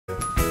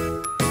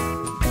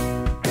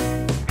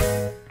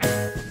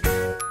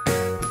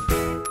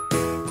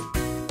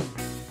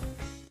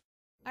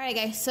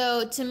Alright guys,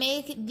 so to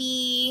make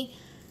the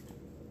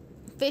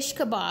fish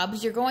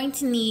kebabs, you're going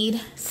to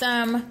need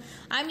some,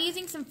 I'm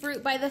using some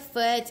fruit by the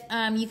foot.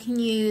 You can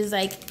use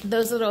like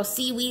those little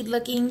seaweed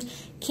looking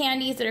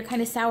candies that are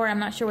kind of sour. I'm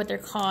not sure what they're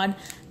called,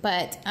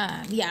 but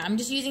yeah, I'm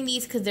just using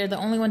these because they're the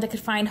only ones I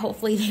could find.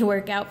 Hopefully they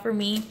work out for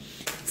me.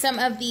 Some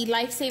of the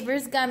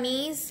Lifesavers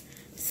gummies,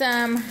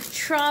 some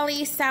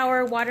Trolley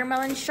sour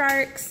watermelon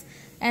sharks,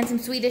 and some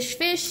Swedish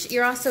fish.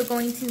 You're also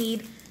going to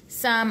need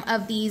some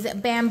of these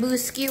bamboo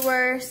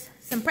skewers,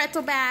 some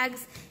pretzel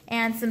bags,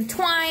 and some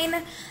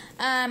twine.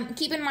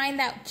 Keep in mind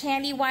that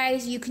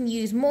candy-wise, you can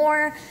use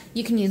more,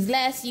 you can use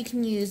less, you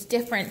can use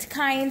different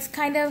kinds,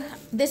 kind of.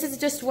 This is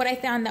just what I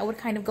found that would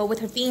kind of go with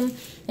her theme.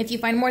 If you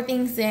find more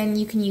things, then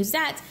you can use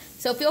that.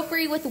 So feel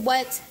free with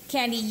what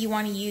candy you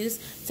want to use.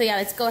 So yeah,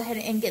 let's go ahead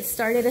and get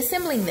started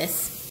assembling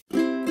this.